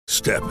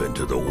Step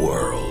into the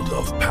world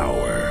of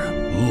power,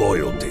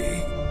 loyalty,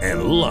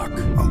 and luck.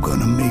 I'm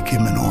gonna make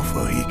him an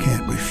offer he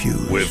can't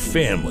refuse. With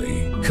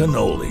family,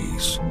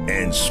 cannolis,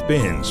 and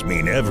spins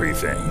mean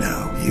everything.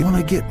 Now, you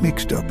wanna get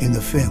mixed up in the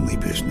family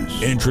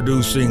business.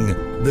 Introducing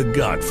The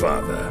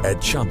Godfather at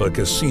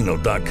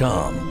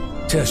ChumbaCasino.com.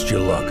 Test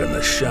your luck in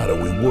the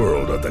shadowy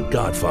world of The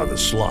Godfather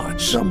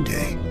slot.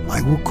 Someday,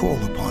 I will call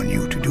upon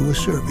you to do a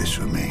service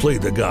for me. Play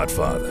The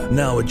Godfather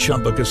now at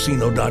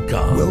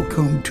ChumbaCasino.com.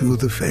 Welcome to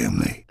the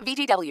family.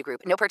 VGW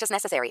Group. No purchase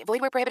necessary. Void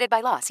where prohibited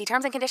by law. See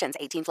terms and conditions.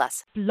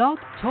 18+. Blog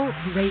Talk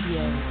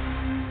Radio.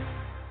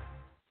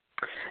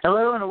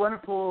 Hello and a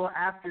wonderful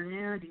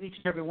afternoon to each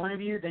and every one of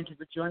you. Thank you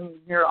for joining me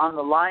here on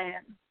The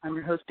Lion. I'm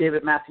your host,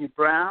 David Matthew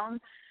Brown.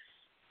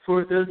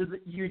 For those of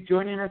you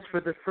joining us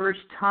for the first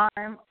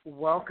time,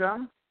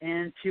 welcome.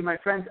 And to my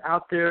friends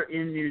out there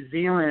in New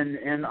Zealand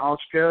and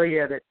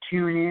Australia that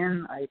tune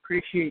in, I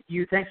appreciate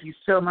you. Thank you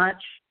so much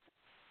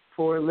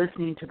for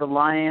listening to The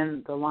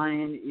Lion. The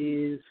Lion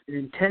is an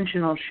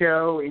intentional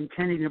show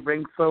intending to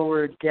bring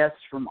forward guests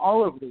from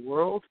all over the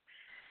world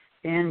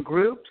and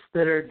groups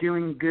that are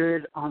doing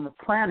good on the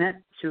planet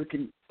so we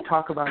can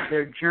talk about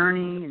their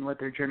journey and what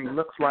their journey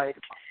looks like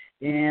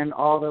and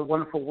all the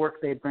wonderful work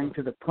they bring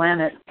to the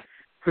planet.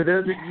 For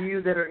those of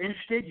you that are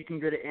interested, you can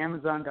go to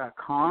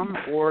Amazon.com,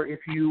 or if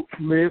you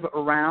live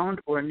around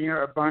or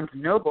near a Barnes &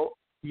 Noble,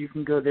 you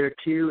can go there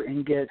too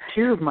and get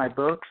two of my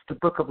books, The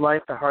Book of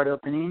Life, The Heart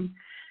Opening,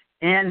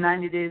 and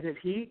 90 Days of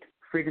Heat,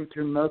 Freedom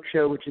Through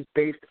Moksha, which is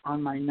based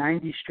on my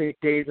 90 straight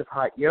days of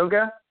hot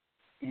yoga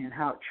and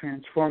how it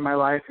transformed my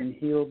life and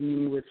healed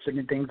me with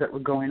certain things that were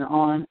going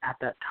on at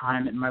that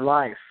time in my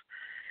life.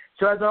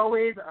 So as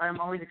always, I'm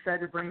always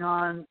excited to bring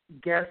on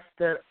guests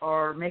that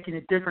are making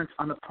a difference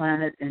on the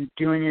planet and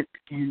doing it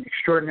in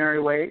extraordinary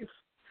ways.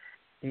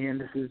 And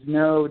this is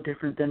no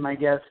different than my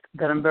guest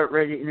that I'm about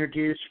ready to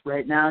introduce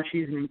right now.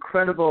 She's an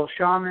incredible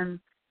shaman,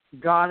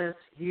 goddess,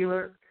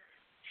 healer.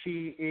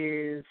 She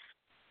is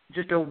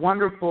just a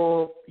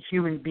wonderful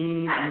human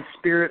being and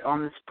spirit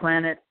on this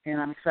planet,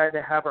 and I'm excited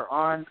to have her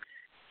on.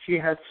 She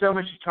has so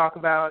much to talk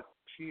about.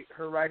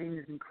 Her writing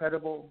is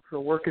incredible. Her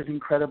work is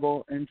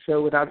incredible. And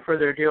so without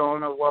further ado, I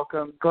want to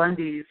welcome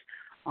Glendys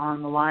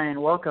on The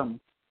Lion. Welcome.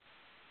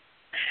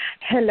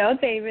 Hello,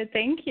 David.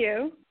 Thank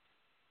you.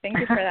 Thank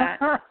you for that.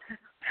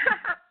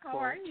 How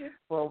are you?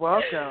 Well,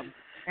 welcome.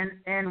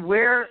 And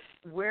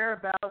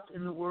whereabouts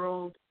in the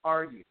world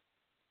are you?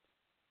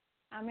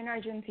 I'm in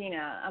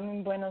Argentina. I'm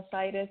in Buenos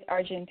Aires,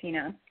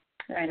 Argentina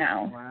right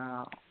now.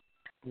 Wow.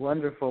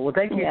 Wonderful. Well,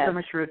 thank you so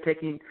much for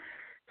taking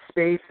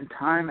space and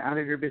time out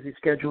of your busy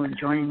schedule and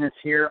joining us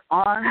here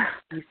on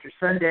Easter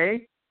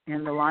Sunday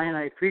in The Lion.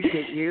 I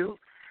appreciate you.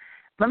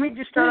 Let me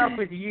just start off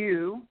with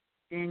you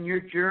in your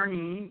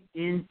journey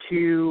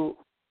into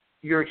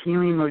your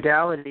healing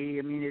modality.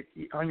 I mean,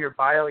 on your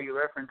bio, you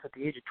reference at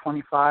the age of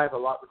 25, a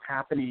lot was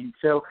happening.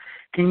 So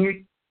can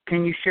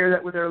you share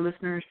that with our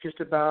listeners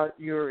just about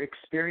your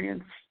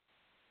experience?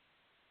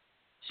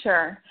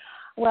 Sure.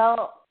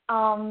 Well,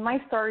 my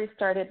story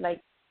started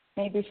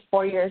maybe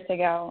 4 years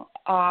ago.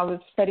 I was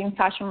studying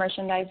fashion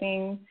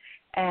merchandising,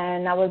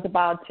 and I was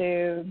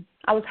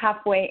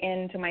halfway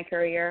into my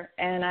career,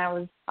 and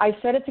I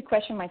started to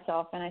question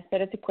myself, and I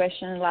started to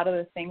question a lot of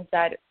the things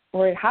that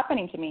were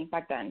happening to me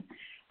back then,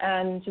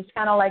 and just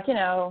kind of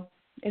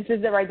is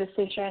this the right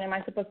decision? Am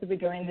I supposed to be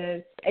doing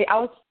this? I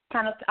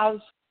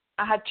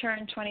had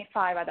turned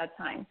 25 at that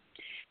time.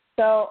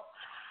 So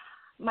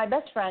my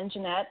best friend,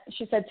 Jeanette,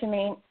 she said to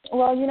me,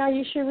 well,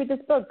 you should read this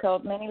book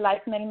called Many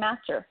Lives, Many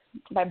Masters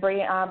by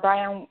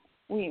Brian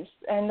Weiss.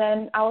 And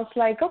then I was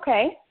like,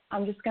 okay,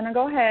 I'm just going to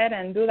go ahead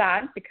and do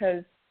that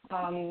because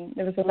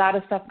there was a lot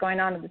of stuff going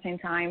on at the same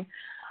time.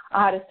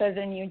 I had to start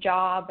a new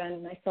job,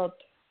 and I felt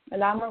a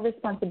lot more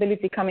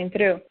responsibility coming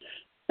through.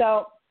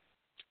 So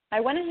I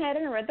went ahead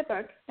and read the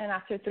book, and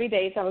after 3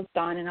 days I was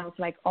done, and I was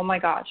like, oh, my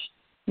gosh,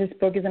 this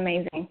book is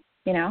amazing.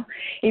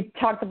 It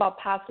talked about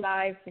past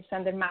lives,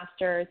 ascended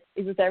masters.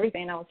 It was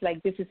everything. I was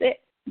like, this is it.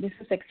 This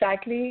is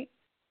exactly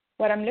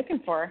what I'm looking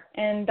for.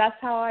 And that's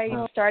how I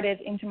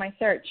started into my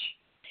search.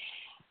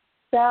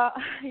 So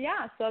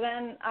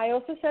then I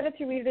also started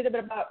to read a little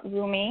bit about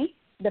Rumi,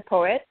 the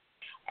poet.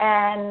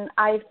 And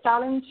I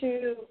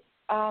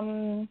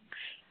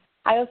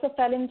also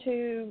fell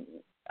into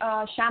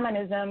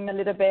shamanism a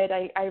little bit.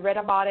 I read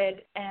about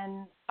it,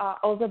 and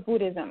also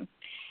Buddhism.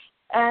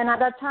 And at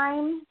that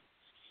time,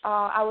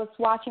 I was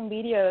watching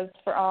videos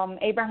from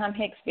Abraham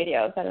Hicks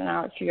videos. I don't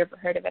know if you ever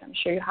heard of it. I'm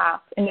sure you have,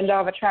 in the Law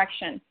of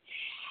Attraction.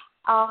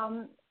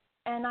 And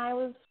I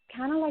was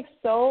kind of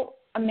so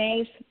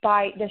amazed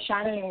by the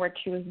channeling work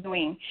she was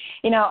doing.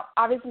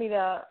 Obviously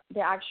the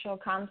actual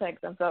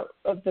context of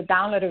the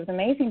download was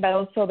amazing, but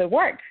also the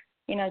work.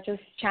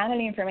 Just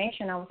channeling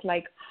information. I was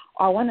like,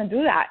 I want to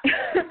do that.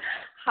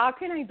 How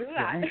can I do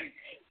that? Right.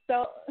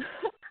 So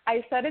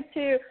I started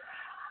to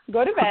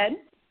go to bed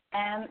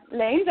and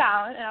laying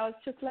down, and I was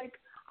just like,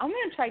 I'm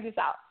going to try this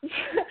out.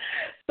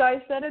 So I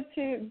started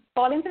to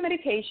fall into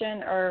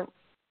meditation or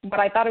but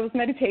I thought it was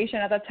meditation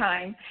at that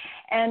time.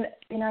 And,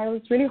 it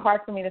was really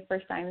hard for me the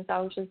first time.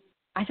 So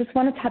I just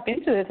want to tap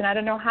into this, and I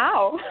don't know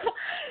how.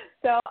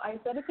 So I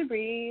started to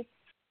breathe,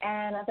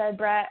 and as I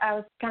breathed, I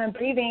was kind of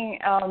breathing.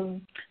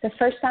 The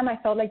first time I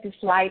felt like this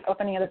light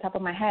opening at the top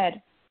of my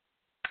head,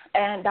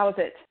 and that was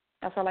it.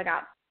 That's all I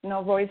got.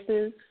 No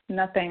voices,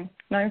 nothing,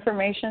 no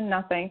information,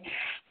 nothing.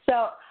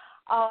 So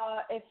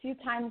a few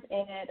times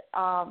in it,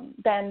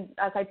 then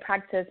as I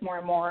practiced more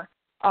and more,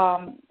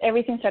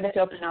 everything started to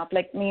open up.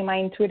 Like my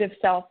intuitive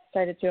self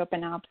started to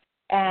open up,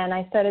 and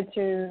I started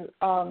to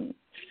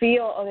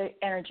feel other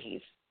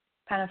energies,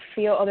 kind of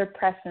feel other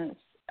presence,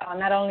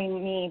 not only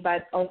me,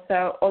 but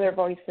also other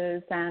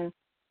voices. And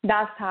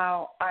that's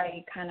how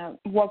I kind of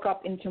woke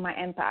up into my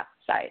empath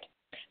side.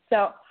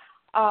 So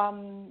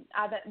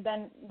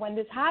then when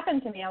this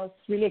happened to me, I was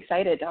really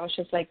excited. I was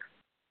just like,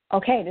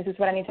 okay, this is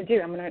what I need to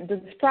do. I'm going to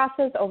do this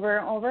process over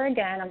and over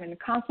again. I'm going to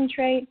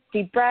concentrate,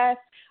 deep breath,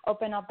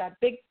 open up that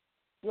big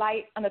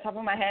light on the top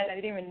of my head. I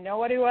didn't even know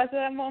what it was at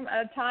that moment,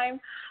 at the time.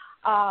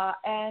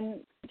 And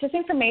just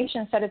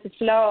information started to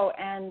flow.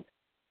 And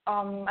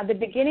at the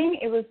beginning,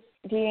 it was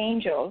the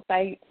angels.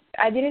 I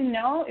didn't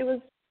know it was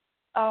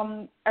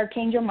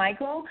Archangel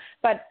Michael,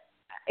 but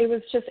it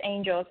was just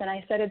angels. And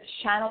I started to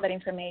channel that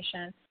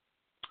information.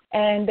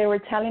 And they were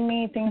telling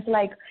me things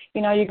like,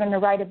 you're going to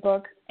write a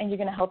book and you're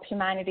going to help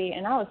humanity.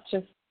 And I was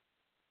just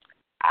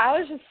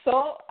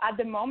so, at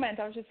the moment,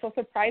 I was just so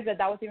surprised that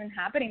was even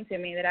happening to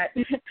me, that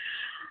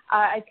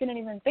I couldn't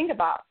even think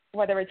about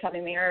what they were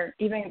telling me or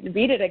even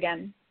read it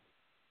again.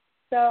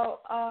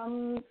 So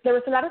there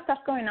was a lot of stuff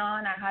going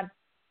on. I had,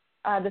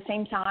 at the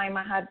same time,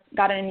 I had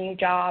gotten a new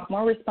job,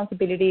 more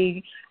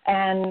responsibility,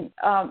 and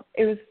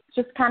it was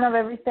just kind of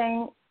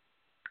everything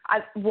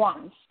at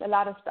once, a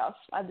lot of stuff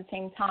at the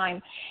same time.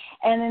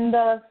 And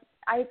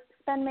I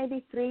spent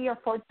maybe 3 or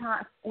 4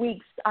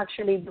 weeks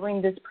actually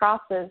doing this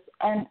process.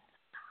 And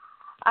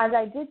as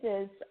I did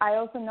this, I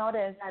also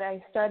noticed that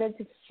I started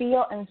to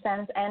feel and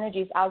sense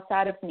energies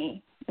outside of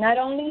me, not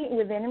only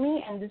within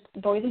me and these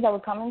voices that were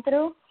coming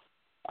through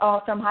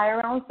from higher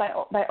realms,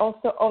 but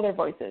also other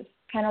voices,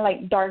 kind of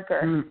like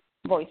darker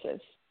voices.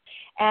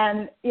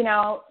 And, they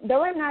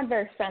were not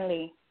very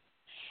friendly.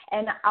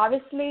 And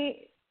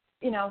obviously,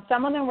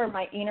 some of them were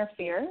my inner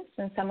fears,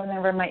 and some of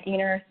them were my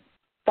inner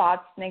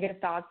thoughts, negative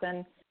thoughts,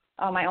 and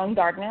my own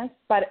darkness.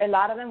 But a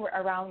lot of them were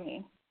around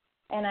me.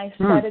 And I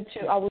started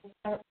to,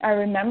 I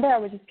remember I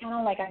was just kind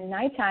of like at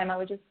nighttime, I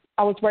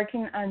was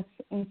working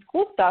in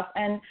school stuff,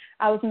 and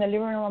I was in the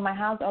living room of my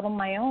house all on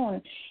my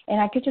own,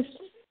 and I could just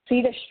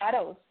see the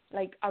shadows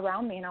like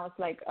around me, and I was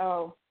like,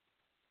 oh,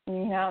 it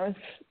was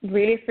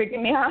really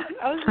freaking me out.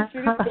 I was just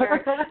really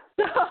scared.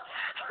 So,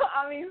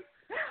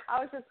 I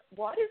was just,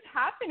 what is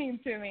happening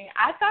to me?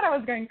 I thought I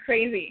was going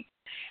crazy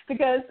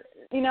because,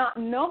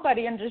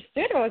 nobody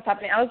understood what was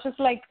happening. I was just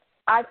like,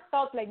 I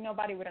felt like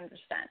nobody would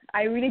understand.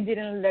 I really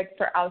didn't look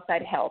for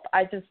outside help.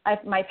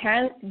 My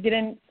parents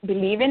didn't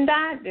believe in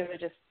that. They were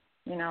just,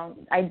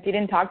 I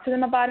didn't talk to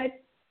them about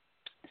it.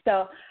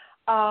 So,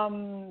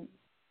 I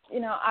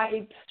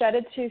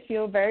started to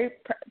feel very,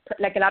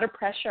 like a lot of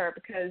pressure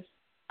because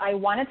I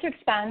wanted to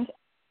expand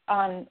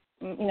on,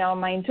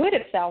 my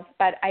intuitive self,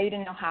 but I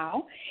didn't know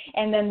how.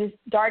 And then these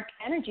dark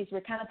energies were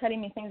kind of telling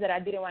me things that I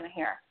didn't want to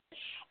hear.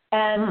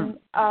 And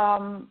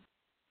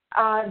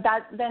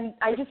then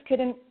I just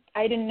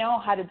I didn't know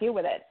how to deal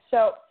with it.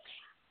 So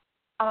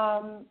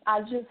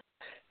I just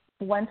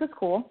went to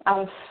school. I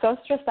was so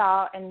stressed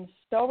out and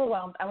so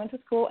overwhelmed. I went to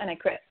school and I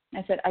quit.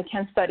 I said, I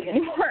can't study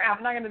anymore.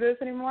 I'm not going to do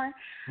this anymore.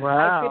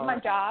 Wow. I quit my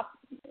job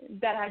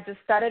that I just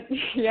started,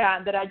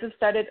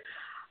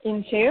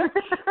 into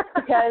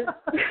because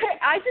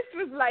I just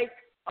was like,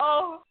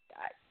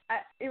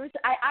 I feel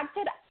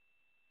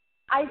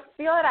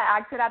that I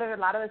acted out of a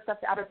lot of the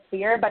stuff out of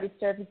fear, but it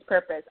served its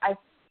purpose. I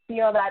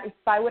feel that if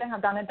I wouldn't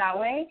have done it that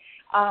way,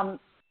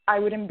 I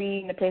wouldn't be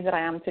in the place that I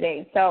am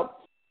today. So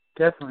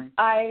definitely,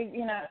 I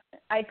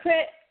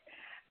quit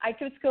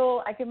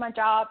school, I quit my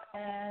job,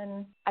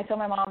 and I told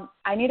my mom,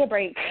 I need a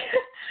break.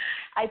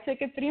 I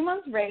took a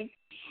 3-month break,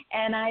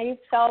 and I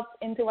felt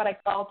into what I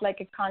felt like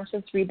a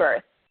conscious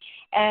rebirth.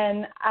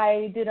 And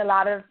I did a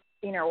lot of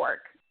inner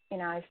work.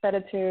 I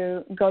started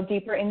to go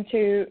deeper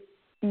into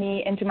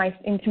me, into my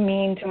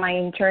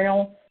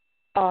internal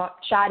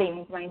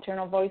chatting, my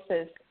internal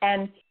voices.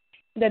 And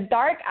the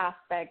dark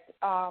aspect,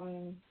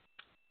 in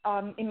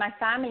my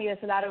family, there's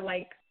a lot of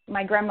like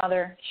my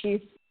grandmother,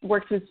 she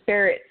works with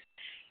spirits.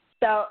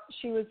 So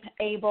she was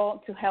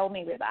able to help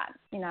me with that,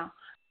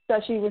 So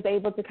she was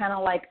able to kind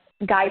of like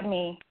guide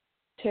me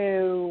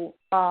to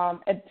a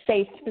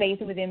safe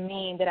place within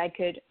me that I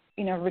could,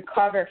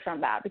 recover from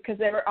that, because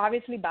they were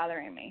obviously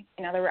bothering me.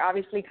 They were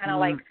obviously kind of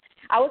like,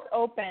 I was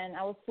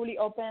fully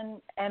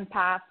open,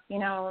 empath,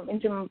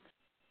 into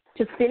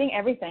just feeling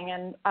everything.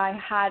 And I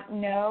had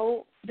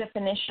no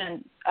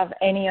definition of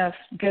any of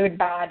good,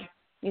 bad,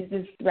 is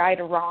this right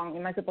or wrong?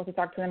 Am I supposed to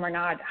talk to them or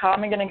not? How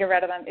am I going to get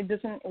rid of them? It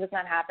was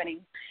not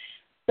happening.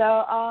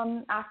 So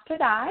after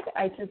that,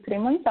 I took 3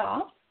 months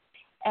off,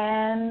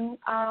 And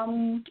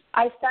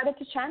I started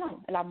to channel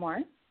a lot more.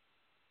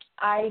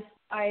 I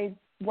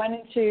went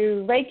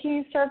into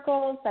Reiki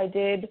circles. I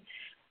did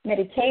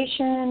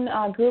meditation,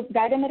 group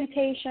guided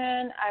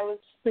meditation. I was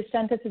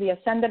presented to the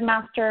Ascended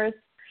Masters.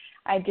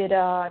 I did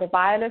the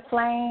Violet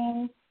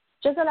Flame,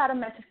 just a lot of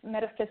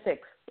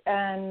metaphysics.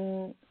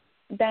 And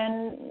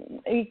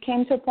then it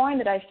came to a point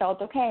that I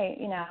felt, okay,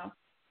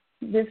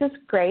 this is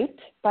great,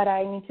 but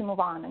I need to move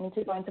on. I need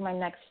to go into my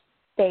next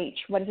stage.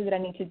 What is it that I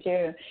need to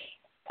do?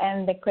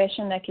 And the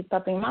question that keeps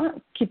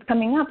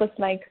coming up was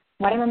like,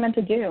 what am I meant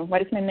to do?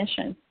 What is my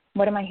mission?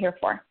 What am I here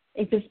for?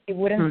 It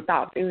wouldn't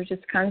stop. It would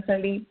just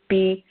constantly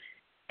be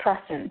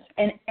present.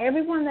 And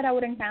everyone that I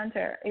would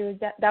encounter, it was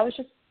that was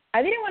just,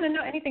 I didn't want to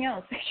know anything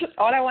else. It's just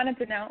all I wanted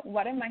to know,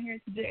 what am I here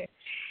to do?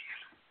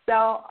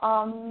 So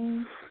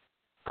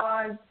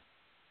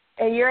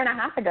a year and a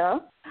half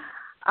ago,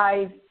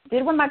 I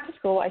went back to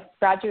school. I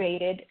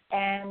graduated,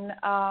 and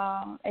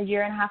a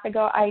year and a half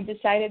ago, I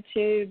decided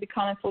to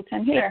become a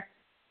full-time healer.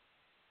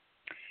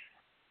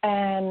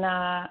 And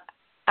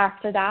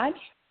after that,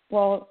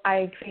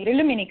 I created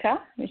Luminica,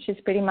 which is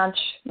pretty much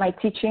my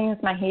teachings,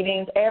 my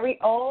healings,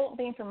 all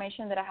the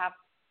information that I have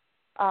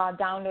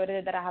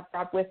downloaded, that I have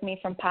brought with me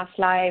from past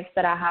lives,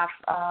 that I have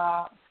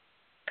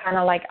kind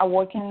of like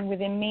awoken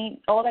within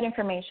me. All that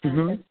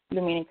information is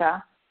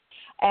Luminica.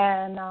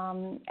 And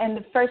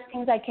the first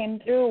things I came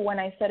through when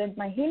I started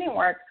my healing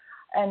work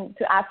and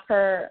to ask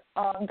for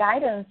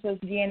guidance was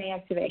DNA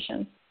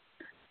activation.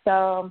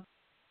 So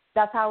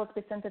that's how I was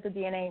presented to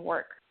DNA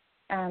work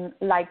and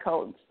light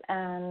codes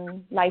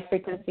and light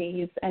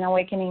frequencies and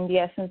awakening the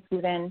essence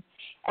within.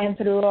 And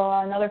through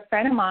another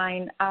friend of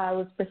mine, I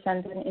was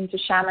presented into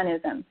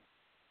shamanism.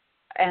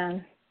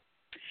 And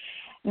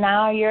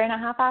now, a year and a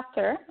half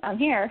after, I'm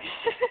here.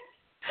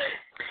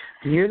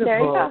 Beautiful. There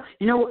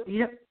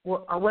you go.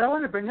 What I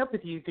want to bring up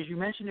with you, because you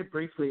mentioned it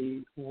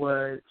briefly,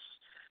 was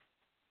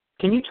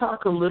can you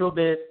talk a little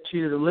bit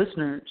to the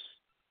listeners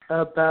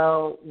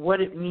about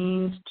what it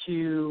means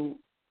to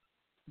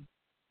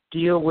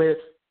deal with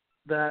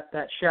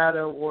that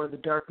shadow or the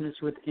darkness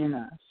within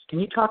us? Can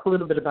you talk a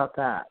little bit about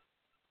that?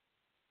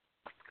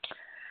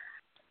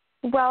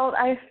 Well,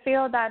 I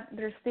feel that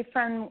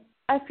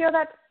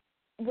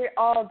we're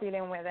all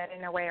dealing with it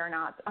in a way or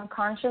not.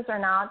 Unconscious or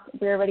not,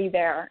 we're already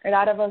there. A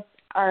lot of us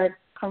are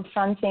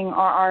confronting or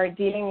are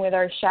dealing with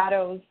our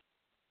shadows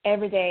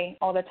every day,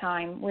 all the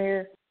time.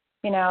 We're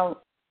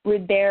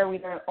there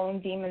with our own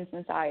demons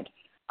inside.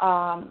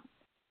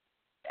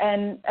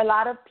 And a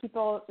lot of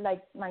people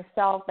like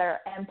myself that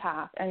are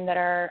empath and that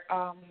are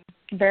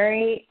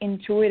very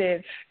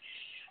intuitive,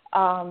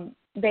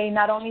 they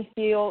not only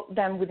feel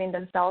them within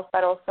themselves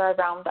but also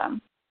around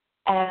them.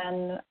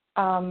 And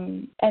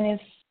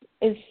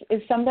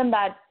it's something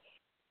that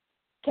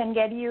can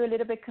get you a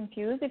little bit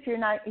confused if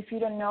you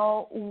don't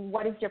know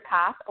what is your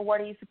path or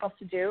what are you supposed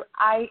to do.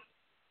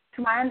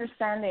 To my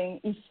understanding,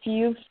 if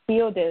you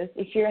feel this,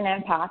 if you're an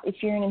empath, if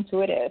you're an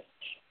intuitive,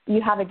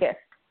 you have a gift.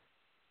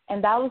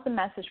 And that was the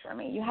message for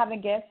me. You have a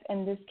gift,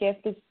 and this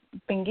gift has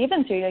been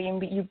given to you.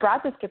 You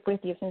brought this gift with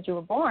you since you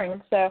were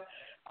born. So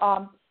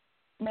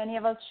many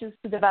of us choose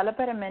to develop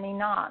it and many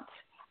not.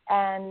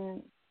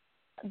 And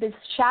this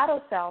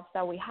shadow self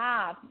that we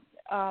have,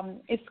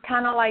 it's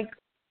kind of like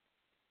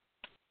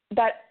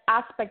that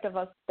aspect of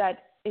us that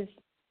is,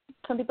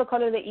 some people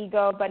call it the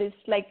ego, but it's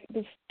like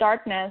this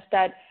darkness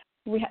that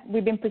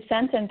we've been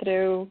presented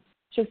through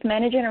just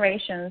many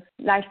generations,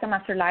 lifetime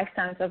after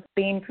lifetimes of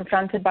being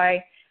confronted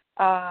by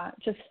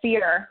just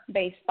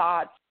fear-based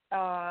thoughts,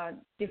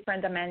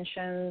 different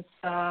dimensions.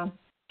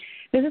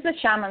 This is the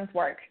shaman's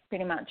work,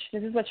 pretty much.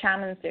 This is what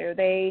shamans do.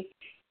 They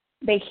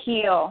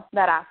heal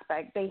that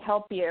aspect. They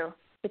help you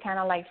to kind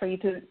of like for you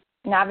to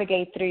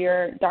navigate through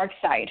your dark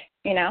side,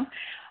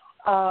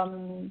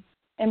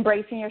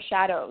 embracing your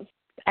shadows.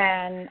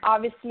 And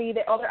obviously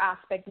the other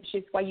aspect, which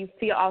is what you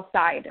feel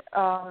outside,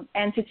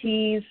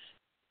 entities,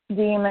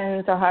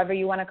 demons, or however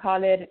you want to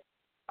call it,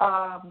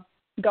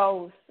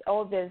 ghosts,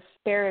 all this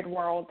spirit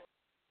world,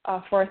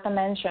 fourth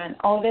dimension,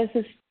 all this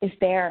is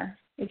there.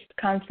 It's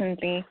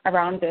constantly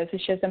around us.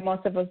 It's just that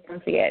most of us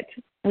don't see it.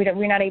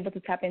 We're not able to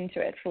tap into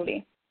it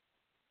fully.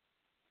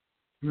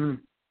 And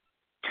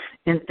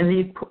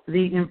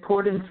the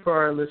importance for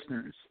our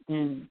listeners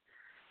in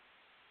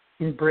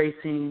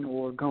embracing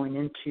or going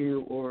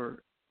into or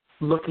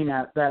looking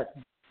at that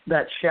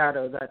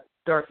shadow, that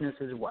darkness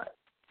is what?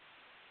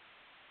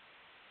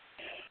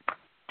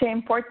 The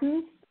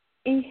importance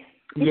is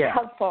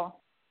helpful.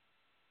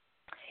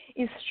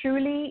 It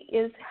truly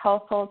is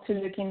helpful to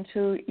look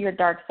into your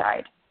dark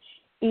side.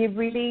 It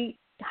really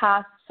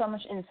has so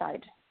much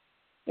insight.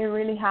 It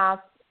really has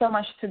so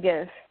much to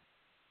give.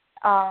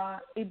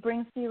 It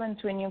brings you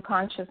into a new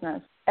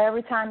consciousness.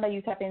 Every time that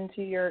you tap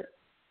into your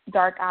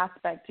dark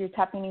aspect, you're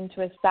tapping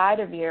into a side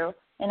of you,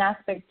 an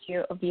aspect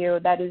of you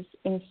that is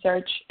in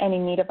search and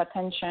in need of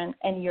attention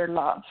and your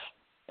love,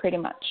 pretty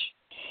much.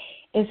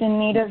 It's in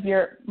need of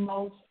your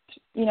most,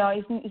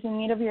 it's in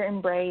need of your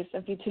embrace,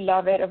 of you to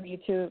love it, of you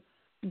to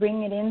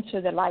bring it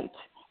into the light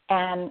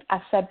and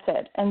accept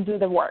it and do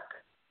the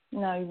work.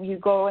 You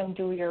go and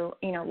do your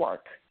inner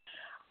work.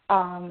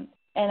 And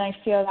I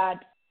feel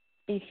that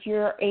if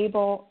you're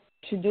able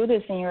to do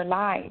this in your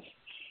life,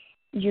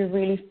 you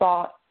really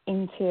fall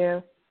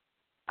into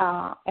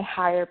a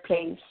higher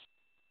place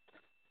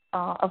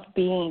of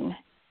being,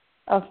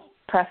 of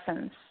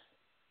presence.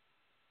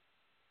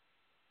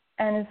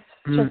 And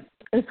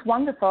it's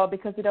wonderful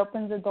because it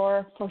opens the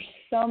door for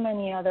so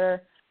many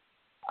other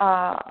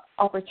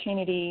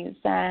opportunities,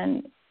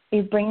 and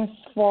it brings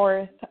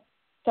forth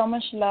so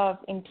much love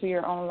into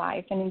your own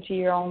life and into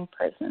your own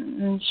person.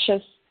 And it's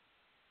just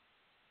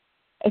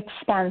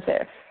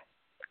expansive,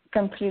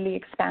 completely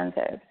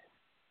expansive.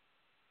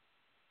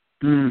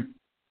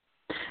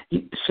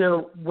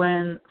 So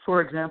when,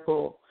 for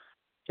example,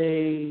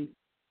 a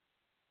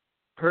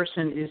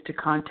person is to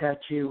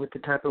contact you with the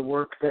type of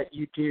work that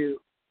you do,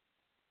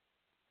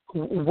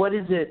 what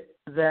is it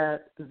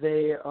that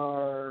they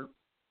are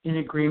in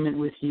agreement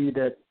with you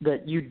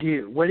that you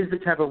do? What is the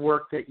type of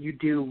work that you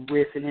do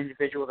with an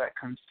individual that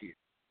comes to you?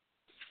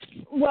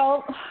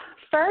 Well,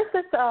 first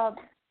it's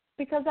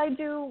because I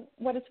do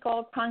what is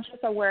called conscious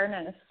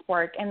awareness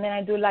work, and then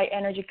I do light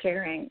energy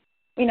clearing.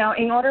 In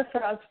order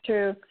for us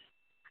to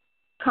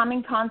come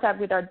in contact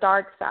with our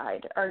dark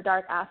side, our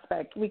dark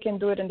aspect, we can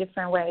do it in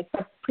different ways.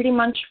 So pretty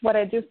much what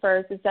I do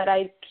first is that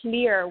I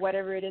clear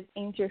whatever it is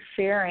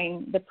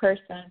interfering the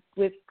person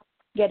with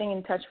getting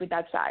in touch with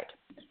that side,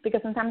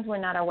 because sometimes we're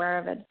not aware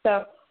of it.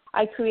 So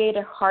I create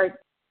a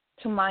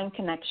heart-to-mind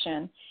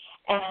connection,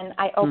 and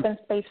I open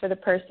space for the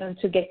person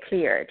to get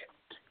cleared.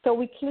 So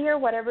we clear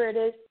whatever it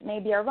is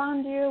maybe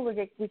around you.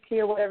 We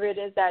clear whatever it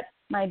is that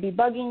might be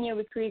bugging you.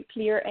 We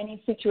clear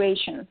any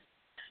situations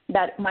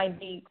that might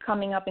be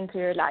coming up into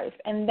your life.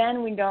 And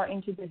then we go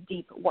into the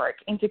deep work,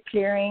 into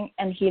clearing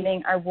and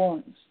healing our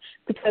wounds,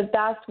 because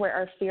that's where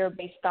our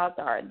fear-based thoughts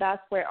are.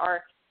 That's where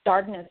our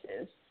darkness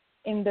is,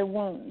 in the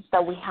wounds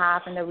that we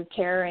have and that we're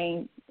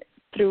carrying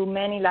through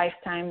many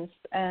lifetimes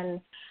and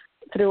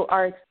through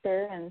our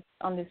experience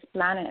on this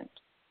planet.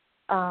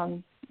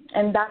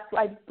 And that's,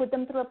 I put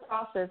them through a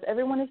process.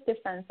 Everyone is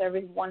different. So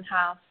everyone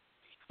has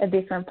a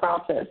different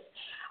process.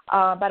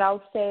 But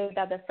I'll say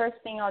that the first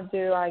thing I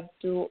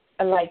do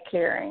a light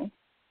clearing,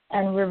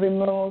 and we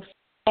remove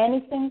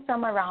anything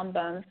from around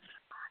them,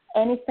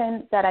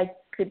 anything that I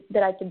could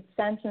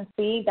sense and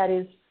see that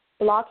is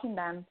blocking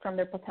them from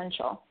their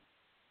potential.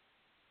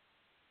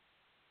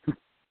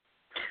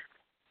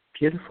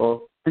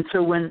 Beautiful. And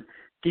so when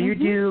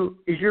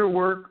is your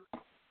work,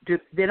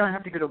 they don't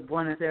have to go to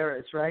Buenos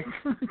Aires, right?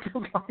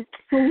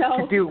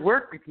 To do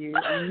work with you.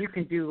 I mean, you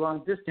can do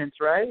long distance,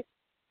 right?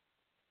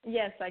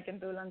 Yes, I can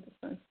do long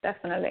distance,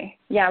 definitely.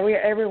 Yeah,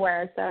 we're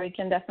everywhere, so I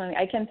can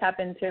tap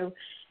into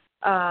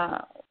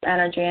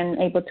energy and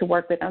able to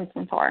work with them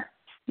from far,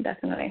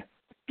 definitely.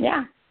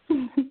 Yeah.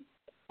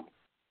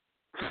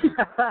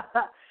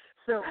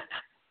 So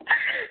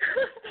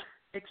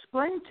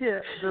explain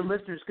to the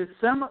listeners, because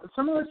some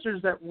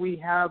listeners that we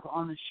have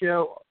on the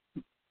show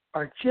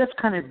are just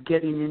kind of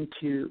getting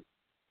into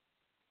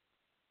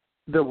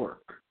the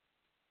work,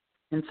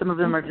 and some of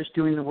them are just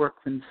doing the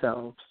work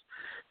themselves.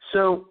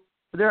 So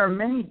there are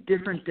many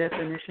different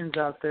definitions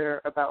out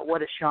there about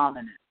what a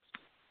shaman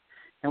is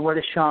and what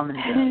a shaman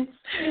does.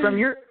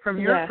 From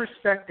your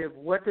perspective,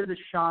 what does a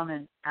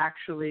shaman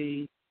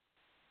actually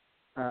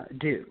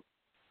do?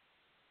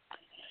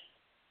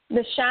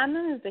 The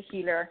shaman is the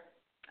healer.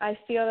 I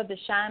feel that the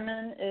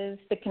shaman is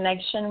the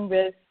connection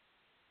with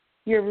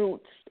your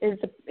roots,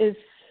 is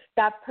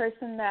that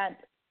person that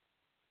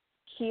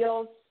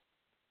heals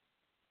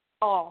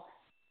all.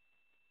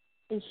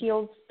 It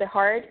heals the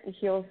heart, it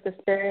heals the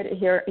spirit,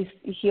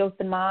 it heals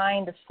the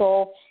mind, the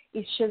soul.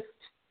 It's just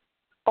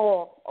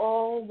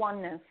all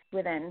oneness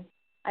within.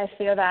 I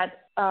feel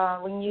that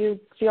when you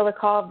feel the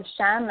call of the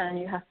shaman,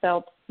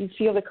 you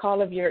feel the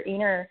call of your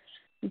inner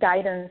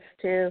guidance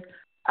to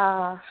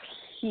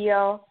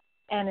heal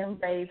and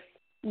embrace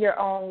your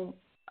own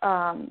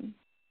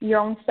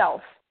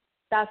self.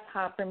 That's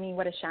how, for me,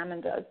 what a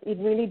shaman does. It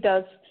really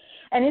does.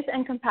 And it's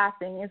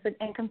encompassing. It's an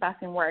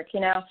encompassing work,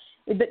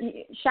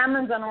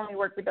 Shamans don't only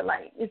work with the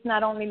light. It's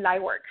not only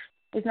light work.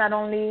 It's not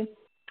only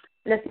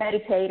let's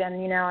meditate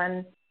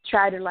and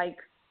try to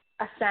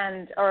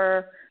ascend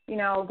or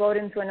go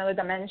into another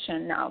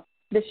dimension. No,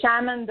 the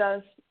shaman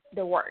does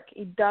the work.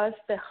 It does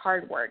the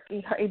hard work.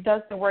 It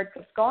does the work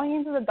of going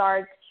into the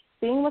dark,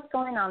 seeing what's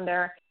going on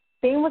there,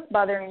 seeing what's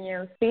bothering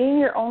you, seeing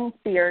your own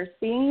fears,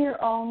 seeing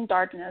your own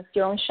darkness,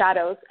 your own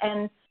shadows,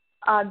 and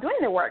doing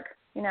the work.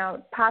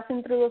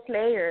 Passing through those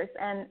layers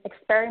and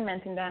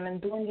experimenting them and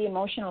doing the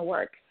emotional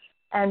work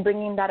and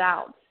bringing that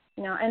out,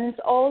 and it's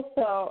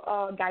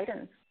also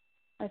guidance.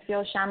 I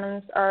feel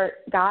shamans are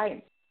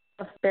guides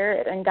of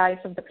spirit and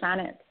guides of the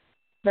planet,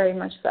 very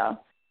much so,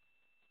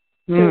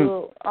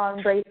 to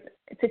embrace,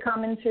 to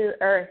come into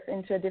Earth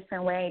into a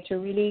different way, to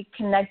really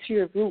connect to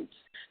your roots,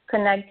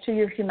 connect to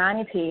your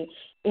humanity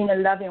in a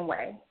loving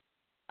way,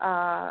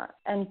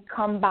 and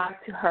come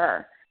back to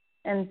her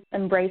and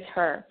embrace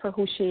her for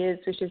who she is,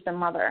 which is the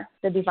mother,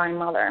 the divine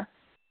mother.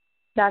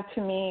 That,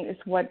 to me, is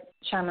what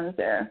shamans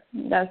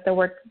do. That's the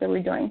work that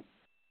we're doing.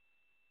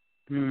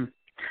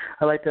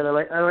 I like that.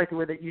 I like the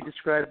way that you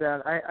describe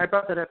that. I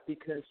brought that up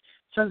because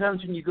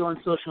sometimes when you go on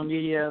social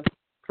media,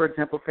 for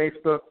example,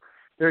 Facebook,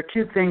 there are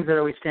two things that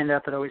always stand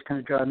out that always kind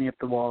of drive me up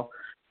the wall.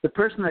 The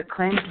person that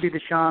claims to be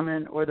the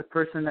shaman or the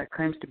person that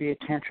claims to be a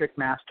tantric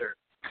master.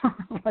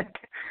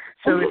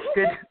 So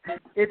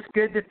it's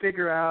good to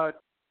figure out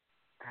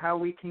how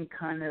we can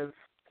kind of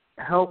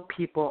help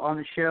people on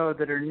the show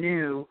that are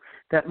new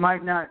that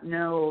might not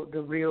know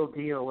the real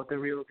deal, what the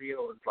real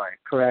deal is like,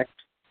 correct?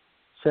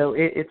 So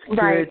it's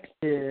good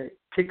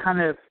to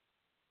kind of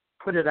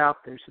put it out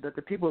there so that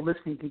the people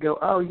listening can go,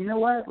 oh, you know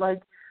what,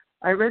 like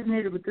I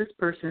resonated with this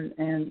person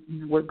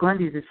and what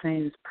Glendys is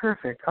saying is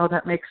perfect. Oh,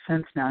 that makes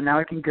sense now. Now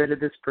I can go to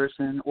this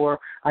person or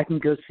I can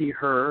go see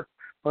her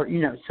or,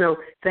 so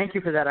thank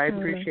you for that. I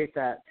appreciate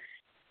that.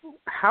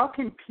 How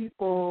can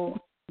people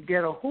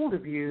get a hold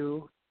of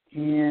you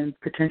and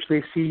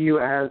potentially see you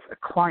as a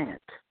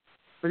client?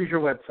 What is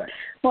your website?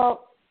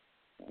 Well,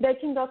 they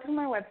can go through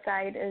my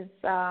website. Is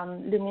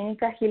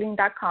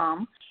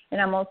luminicahealing.com,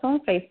 and I'm also on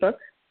Facebook.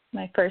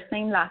 My first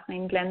name, last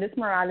name, Glendys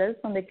Morales,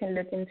 and they can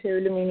look into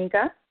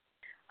Luminica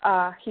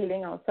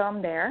Healing also.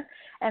 I'm there,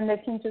 and they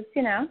can just,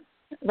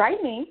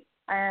 write me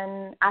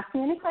and ask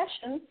me any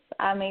questions.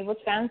 I'm able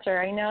to answer.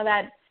 I know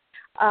that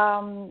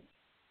there's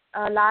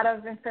a lot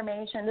of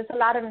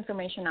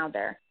information out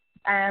there,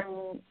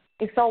 and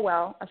it's all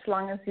well as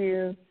long as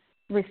you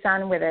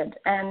resound with it.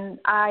 And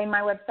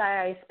my website,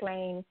 I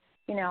explain,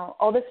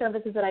 all the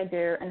services that I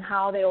do and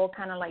how they all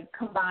kind of like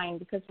combine,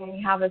 because when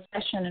we have a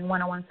session and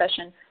one-on-one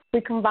session,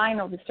 we combine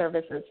all the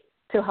services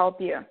to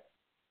help you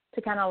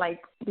to kind of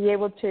like be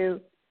able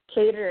to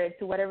cater it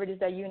to whatever it is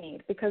that you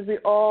need, because we're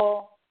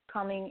all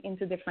coming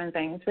into different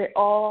things. We're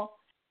all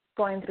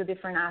going through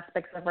different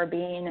aspects of our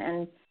being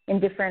and in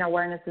different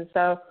awarenesses.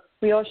 So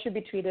we all should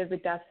be treated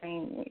with that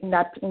same,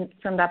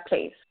 from that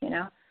place,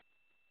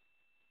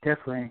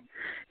 Definitely.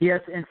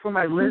 Yes, and for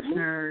my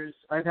listeners,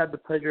 I've had the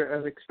pleasure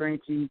of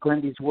experiencing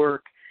Glendys'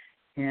 work,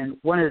 and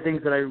one of the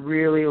things that I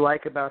really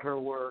like about her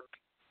work,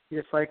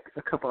 just like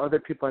a couple other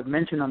people I've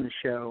mentioned on the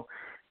show,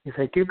 is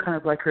I do kind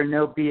of like her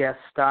no BS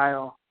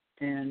style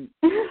and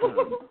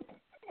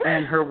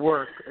her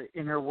work.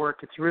 In her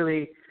work,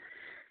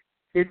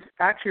 it's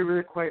actually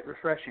really quite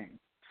refreshing.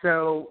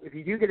 So if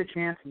you do get a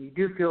chance and you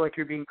do feel like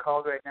you're being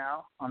called right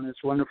now on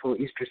this wonderful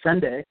Easter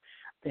Sunday,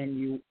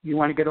 and you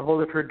want to get a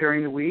hold of her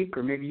during the week,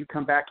 or maybe you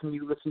come back and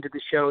you listen to the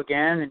show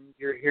again and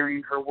you're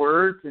hearing her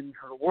words and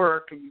her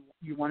work, and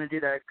you want to do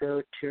that,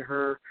 go to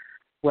her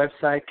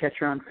website, catch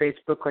her on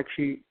Facebook like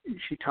she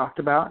talked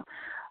about.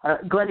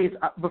 Glendys,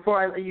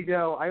 before I let you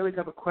go, I always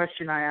have a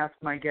question I ask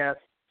my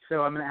guests,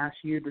 so I'm going to ask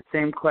you the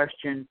same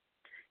question.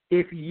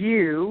 If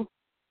you,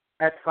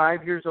 at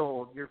 5 years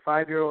old, your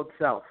 5-year-old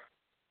self,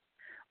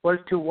 was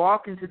to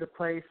walk into the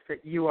place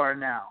that you are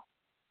now,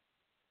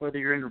 whether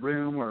you're in a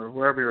room or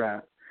wherever you're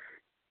at,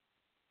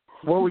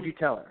 what would you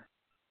tell her?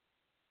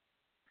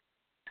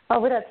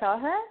 What would I tell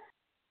her?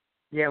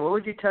 Yeah, what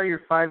would you tell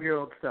your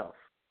 5-year-old self?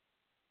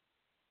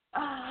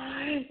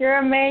 Oh, you're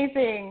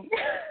amazing.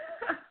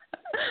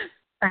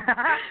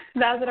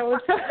 That's what I would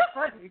tell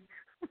her.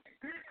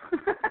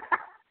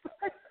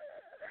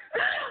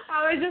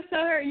 I would just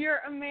tell her, you're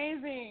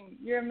amazing.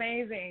 You're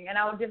amazing. And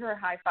I would give her a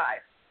high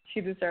five.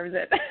 She deserves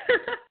it.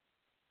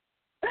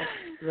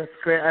 That's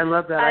great. I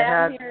love that. I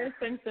am here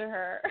thanks to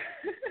her.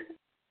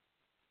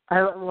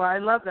 I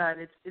love that.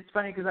 It's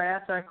funny because I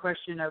asked that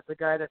question of the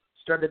guy that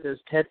started those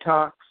TED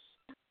Talks,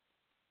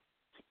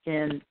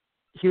 and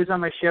he was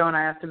on my show, and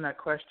I asked him that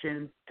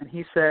question, and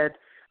he said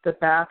the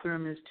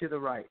bathroom is to the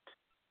right.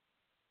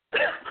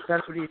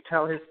 That's what he would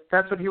have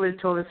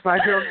told his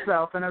 5-year-old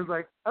self, and I was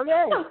like, okay,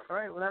 all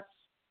right, well that's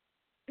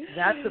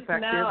effective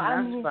and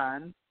that's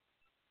fun.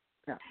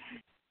 Yeah.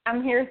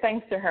 I'm here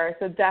thanks to her,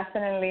 so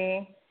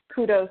definitely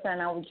kudos,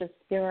 and I would just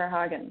give her a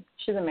hug, and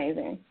she's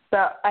amazing.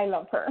 So I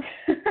love her.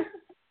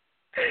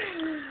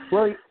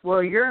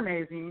 Well, you're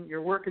amazing.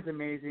 Your work is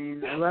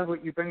amazing. I love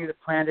what you bring to the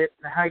planet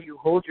and how you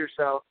hold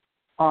yourself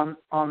on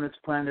this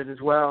planet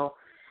as well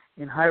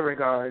in high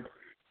regard.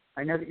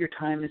 I know that your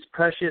time is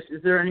precious.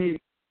 Is there anything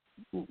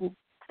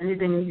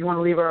you want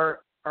to leave our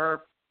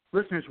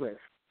listeners with?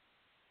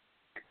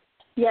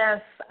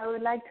 Yes, I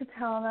would like to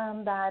tell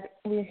them that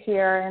we're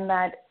here and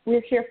that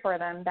we're here for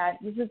them, that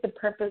this is the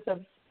purpose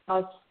of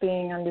us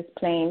being on this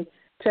plane,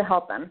 to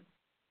help them,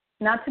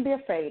 not to be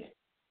afraid,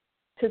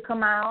 to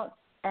come out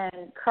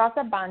and cross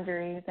our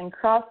boundaries and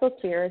cross those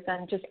fears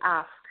and just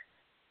ask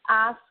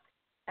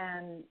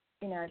and,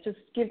 just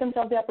give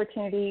themselves the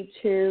opportunity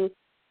to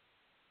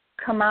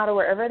come out of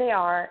wherever they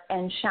are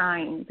and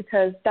shine,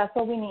 because that's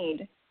what we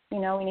need.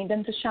 We need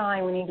them to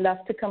shine. We need love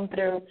to come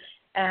through,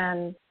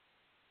 and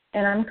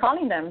I'm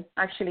calling them,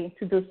 actually,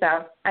 to do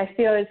so. I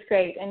feel it's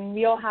great, and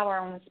we all have our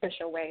own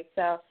special way.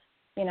 So,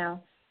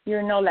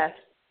 you're no less.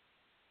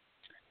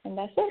 And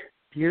that's it.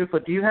 Beautiful.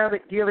 Do you have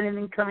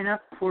anything coming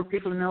up for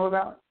people to know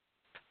about?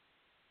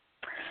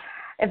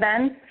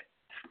 Events?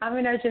 I'm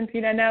in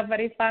Argentina now, but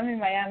if I'm in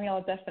Miami,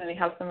 I'll definitely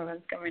have some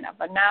events coming up.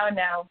 But now,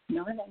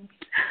 no events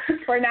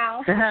for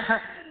now.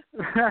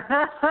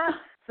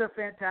 So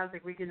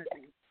fantastic. We can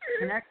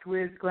connect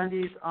with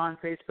Glendys on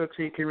Facebook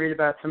so you can read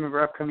about some of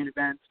her upcoming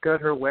events. Go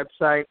to her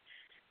website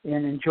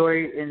and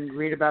enjoy and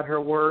read about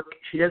her work.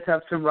 She does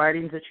have some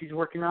writings that she's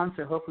working on,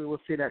 so hopefully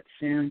we'll see that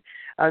soon.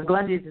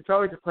 Glendys, it's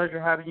always a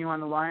pleasure having you on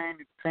the line.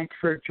 Thanks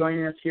for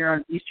joining us here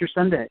on Easter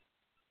Sunday.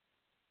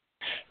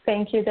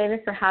 Thank you,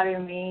 David, for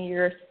having me.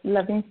 You're a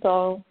loving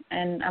soul,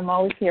 and I'm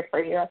always here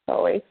for you, as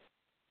always.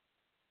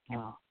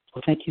 Well,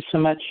 thank you so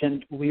much,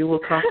 and we will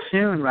talk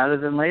soon rather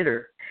than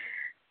later.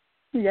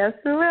 Yes,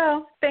 we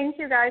will. Thank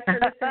you, guys, for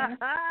listening.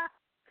 Have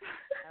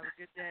a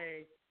good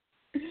day.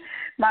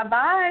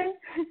 Bye-bye.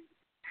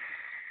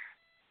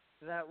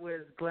 That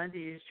was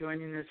Glendys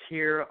joining us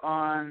here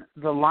on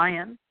The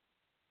Lion.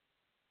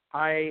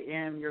 I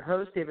am your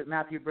host, David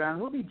Matthew Brown.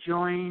 We'll be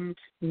joined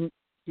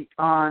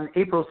on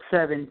April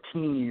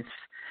 17th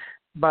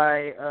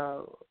by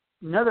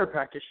another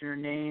practitioner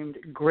named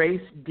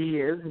Grace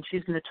Diaz, and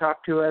she's going to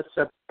talk to us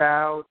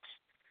about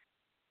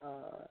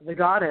the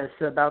goddess,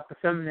 about the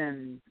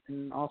feminine,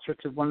 and all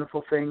sorts of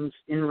wonderful things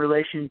in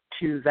relation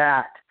to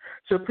that.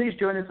 So please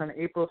join us on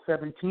April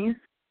 17th.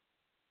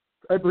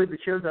 I believe the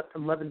show's up at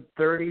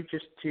 11:30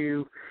 just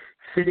to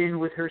fit in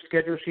with her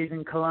schedule. She's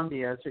in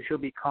Colombia, so she'll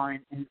be calling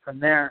in from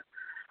there.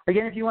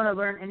 Again, if you want to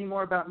learn any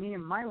more about me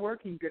and my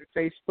work, you can go to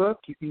Facebook,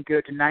 you can go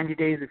to 90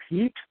 Days of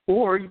Heat,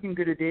 or you can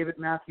go to David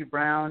Matthew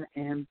Brown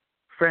and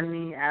friend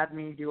me, add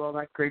me, do all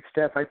that great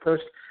stuff. I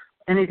post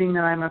anything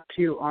that I'm up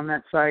to on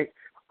that site.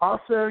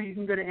 Also, you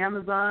can go to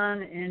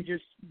Amazon and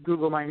just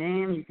Google my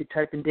name. You could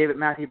type in David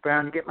Matthew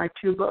Brown and get my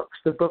two books,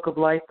 The Book of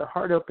Life, The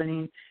Heart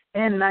Opening,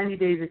 and 90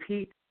 Days of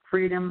Heat,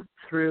 Freedom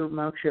Through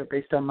Moksha,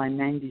 based on my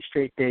 90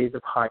 straight days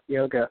of hot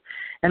yoga.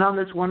 And on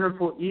this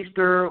wonderful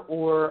Easter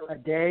or a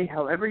day,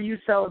 however you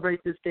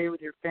celebrate this day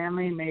with your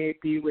family, may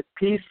it be with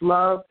peace,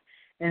 love,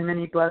 and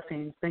many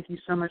blessings. Thank you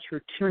so much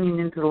for tuning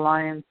into The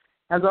Lion.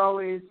 As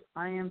always,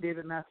 I am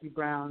David Matthew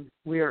Brown.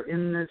 We are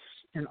in this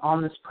and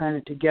on this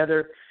planet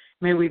together.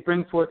 May we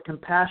bring forth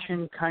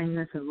compassion,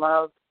 kindness, and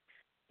love,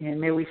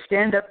 and may we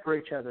stand up for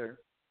each other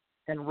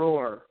and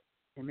roar.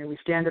 And may we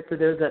stand up for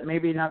those that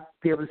maybe not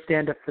be able to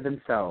stand up for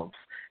themselves.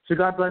 So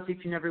God bless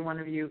each and every one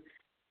of you.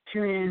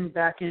 Tune in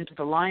back into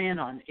The Lion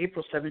on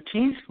April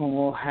 17th when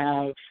we'll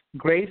have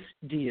Grace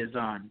Diaz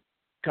on.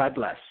 God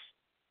bless.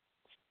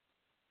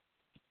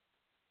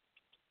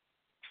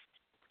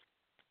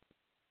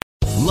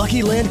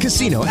 Lucky Land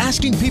Casino,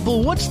 asking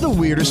people, what's the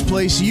weirdest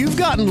place you've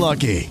gotten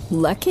lucky?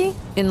 Lucky?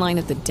 In line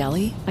at the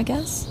deli, I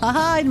guess?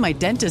 Aha, in my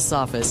dentist's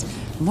office.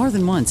 More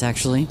than once,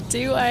 actually.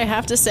 Do I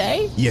have to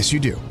say? Yes, you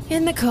do.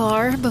 In the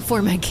car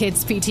before my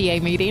kids'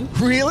 PTA meeting.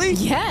 Really?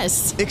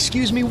 Yes.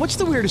 Excuse me, what's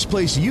the weirdest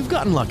place you've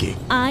gotten lucky?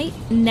 I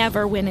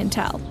never win and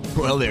tell.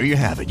 Well, there you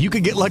have it. You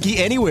can get lucky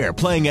anywhere,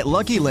 playing at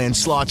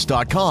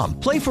LuckyLandSlots.com.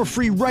 Play for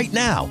free right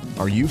now.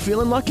 Are you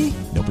feeling lucky?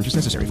 No purchase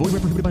necessary. Void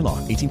where prohibited by law.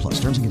 18+.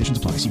 Terms and conditions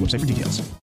apply. See website for details.